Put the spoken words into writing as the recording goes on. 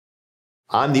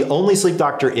I'm the only sleep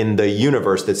doctor in the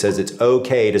universe that says it's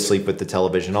okay to sleep with the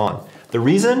television on. The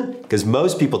reason? Because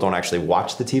most people don't actually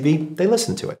watch the TV, they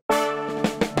listen to it.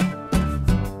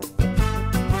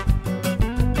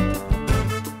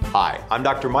 Hi, I'm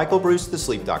Dr. Michael Breus, the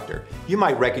sleep doctor. You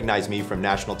might recognize me from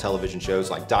national television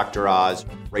shows like Dr. Oz,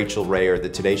 Rachel Ray, or The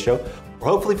Today Show, or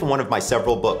hopefully from one of my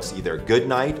several books, either Good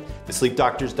Night, The Sleep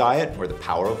Doctor's Diet, or The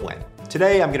Power of When.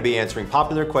 Today, I'm going to be answering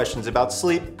popular questions about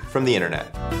sleep from the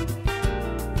internet.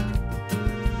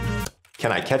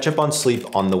 Can I catch up on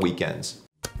sleep on the weekends?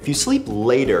 If you sleep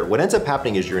later, what ends up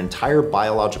happening is your entire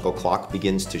biological clock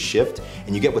begins to shift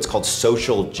and you get what's called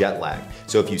social jet lag.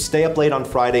 So if you stay up late on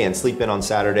Friday and sleep in on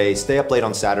Saturday, stay up late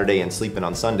on Saturday and sleep in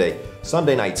on Sunday,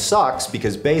 Sunday night sucks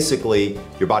because basically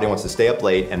your body wants to stay up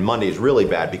late and Monday is really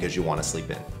bad because you want to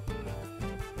sleep in.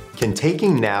 Can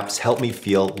taking naps help me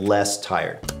feel less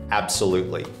tired?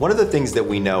 Absolutely. One of the things that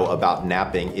we know about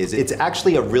napping is it's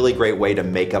actually a really great way to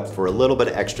make up for a little bit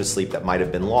of extra sleep that might have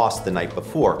been lost the night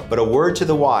before. But a word to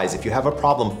the wise, if you have a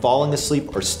problem falling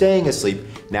asleep or staying asleep,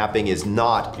 napping is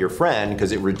not your friend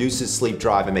because it reduces sleep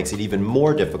drive and makes it even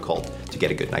more difficult to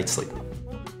get a good night's sleep.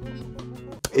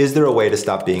 Is there a way to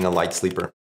stop being a light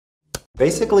sleeper?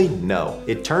 Basically, no.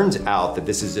 It turns out that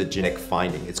this is a genetic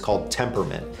finding. It's called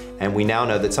temperament. And we now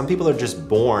know that some people are just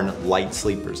born light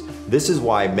sleepers. This is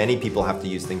why many people have to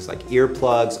use things like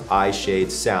earplugs, eye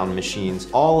shades, sound machines,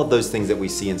 all of those things that we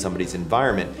see in somebody's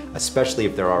environment, especially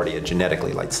if they're already a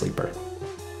genetically light sleeper.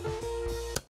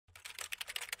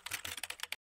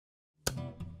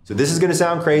 So this is gonna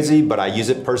sound crazy, but I use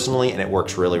it personally and it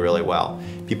works really, really well.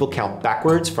 People count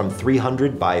backwards from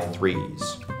 300 by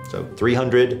threes. So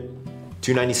 300,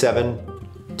 297,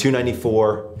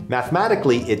 294.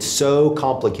 Mathematically, it's so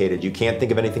complicated, you can't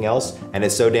think of anything else, and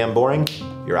it's so damn boring,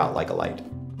 you're out like a light.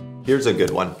 Here's a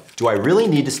good one. Do I really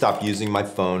need to stop using my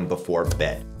phone before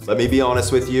bed? Let me be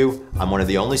honest with you, I'm one of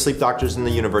the only sleep doctors in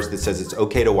the universe that says it's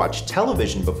okay to watch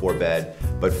television before bed,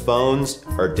 but phones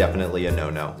are definitely a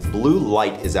no-no. Blue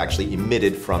light is actually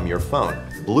emitted from your phone.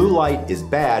 Blue light is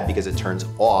bad because it turns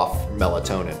off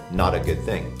melatonin, not a good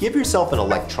thing. Give yourself an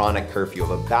electronic curfew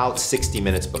of about 60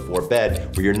 minutes before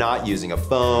bed where you're not using a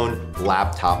phone,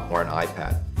 laptop, or an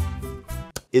iPad.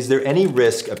 Is there any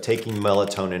risk of taking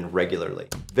melatonin regularly?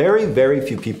 Very, very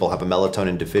few people have a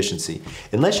melatonin deficiency.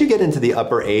 Unless you get into the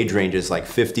upper age ranges like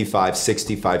 55,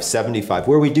 65, 75,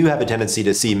 where we do have a tendency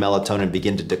to see melatonin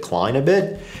begin to decline a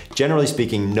bit, generally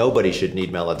speaking, nobody should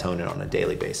need melatonin on a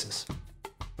daily basis.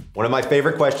 One of my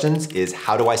favorite questions is,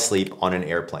 how do I sleep on an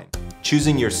airplane?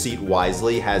 Choosing your seat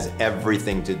wisely has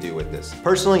everything to do with this.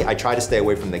 Personally, I try to stay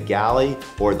away from the galley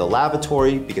or the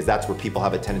lavatory because that's where people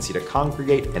have a tendency to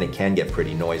congregate and it can get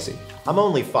pretty noisy. I'm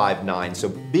only 5'9", so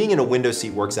being in a window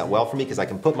seat works out well for me because I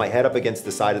can put my head up against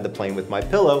the side of the plane with my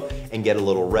pillow and get a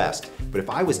little rest. But if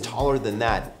I was taller than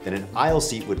that, then an aisle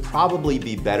seat would probably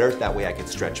be better. That way I could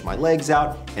stretch my legs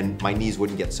out and my knees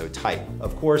wouldn't get so tight.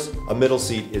 Of course, a middle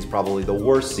seat is probably the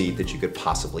worst seat that you could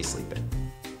possibly sleep in.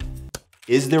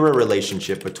 Is there a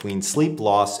relationship between sleep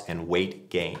loss and weight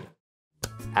gain?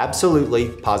 Absolutely,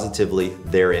 positively,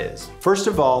 there is. First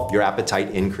of all, your appetite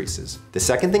increases. The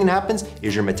second thing that happens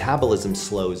is your metabolism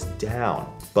slows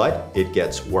down, but it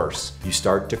gets worse. You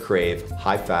start to crave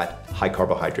high-fat,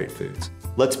 high-carbohydrate foods.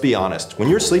 Let's be honest, when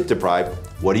you're sleep deprived,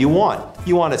 what do you want?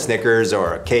 You want a Snickers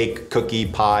or a cake, cookie,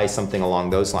 pie, something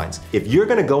along those lines. If you're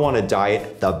gonna go on a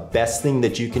diet, the best thing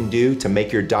that you can do to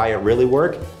make your diet really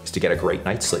work is to get a great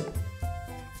night's sleep.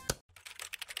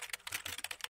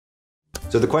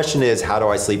 So the question is, how do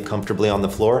I sleep comfortably on the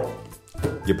floor?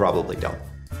 You probably don't.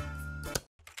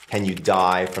 Can you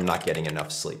die from not getting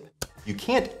enough sleep? You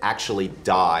can't actually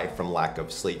die from lack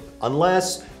of sleep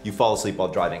unless you fall asleep while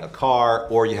driving a car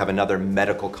or you have another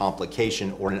medical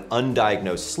complication or an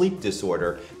undiagnosed sleep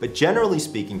disorder. But generally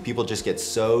speaking, people just get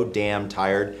so damn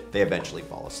tired, they eventually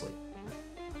fall asleep.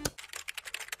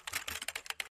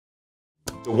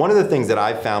 So one of the things that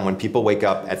I've found when people wake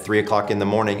up at 3 o'clock in the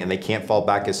morning and they can't fall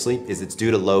back asleep is it's due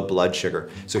to low blood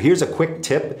sugar. So here's a quick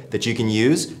tip that you can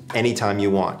use anytime you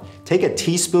want. Take a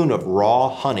teaspoon of raw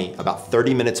honey about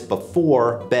 30 minutes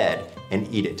before bed and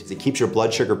eat it. It keeps your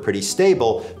blood sugar pretty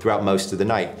stable throughout most of the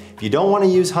night. If you don't want to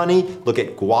use honey, look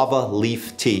at guava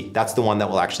leaf tea. That's the one that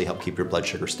will actually help keep your blood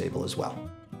sugar stable as well.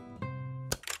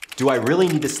 Do I really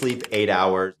need to sleep 8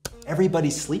 hours?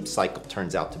 Everybody's sleep cycle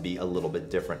turns out to be a little bit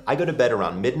different. I go to bed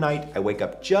around midnight, I wake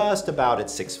up just about at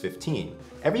 6:15.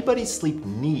 Everybody's sleep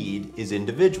need is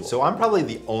individual. So I'm probably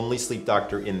the only sleep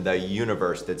doctor in the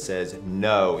universe that says,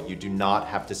 no, you do not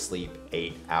have to sleep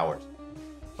 8 hours.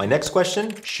 My next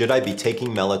question, should I be taking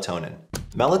melatonin?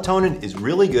 Melatonin is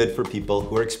really good for people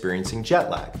who are experiencing jet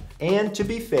lag. And to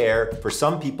be fair, for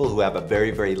some people who have a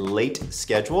very, very late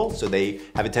schedule, so they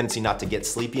have a tendency not to get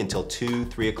sleepy until 2,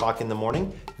 3 o'clock in the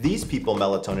morning, these people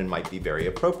melatonin might be very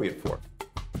appropriate for.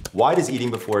 Why does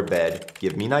eating before bed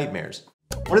give me nightmares?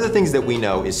 One of the things that we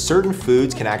know is certain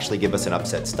foods can actually give us an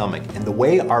upset stomach, and the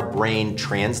way our brain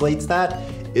translates that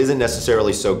isn't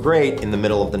necessarily so great in the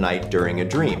middle of the night during a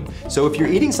dream. So if you're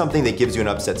eating something that gives you an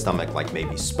upset stomach, like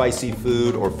maybe spicy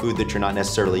food or food that you're not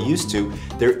necessarily used to,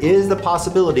 there is the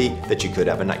possibility that you could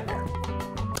have a nightmare.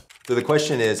 So the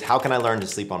question is, how can I learn to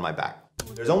sleep on my back?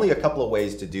 There's only a couple of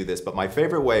ways to do this, but my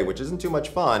favorite way, which isn't too much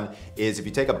fun, is if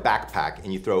you take a backpack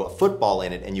and you throw a football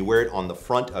in it and you wear it on the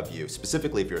front of you,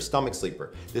 specifically if you're a stomach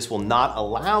sleeper. This will not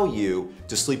allow you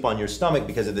to sleep on your stomach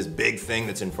because of this big thing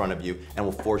that's in front of you and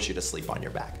will force you to sleep on your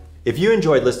back. If you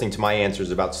enjoyed listening to my answers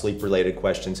about sleep-related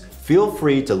questions, feel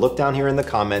free to look down here in the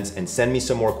comments and send me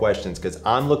some more questions because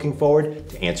I'm looking forward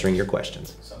to answering your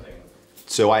questions.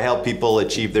 So I help people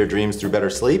achieve their dreams through better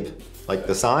sleep? Like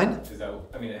the sign? Is that,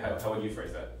 I mean, how would you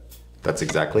phrase that? That's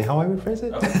exactly how I would phrase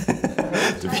it.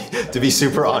 Okay. To be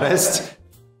super honest.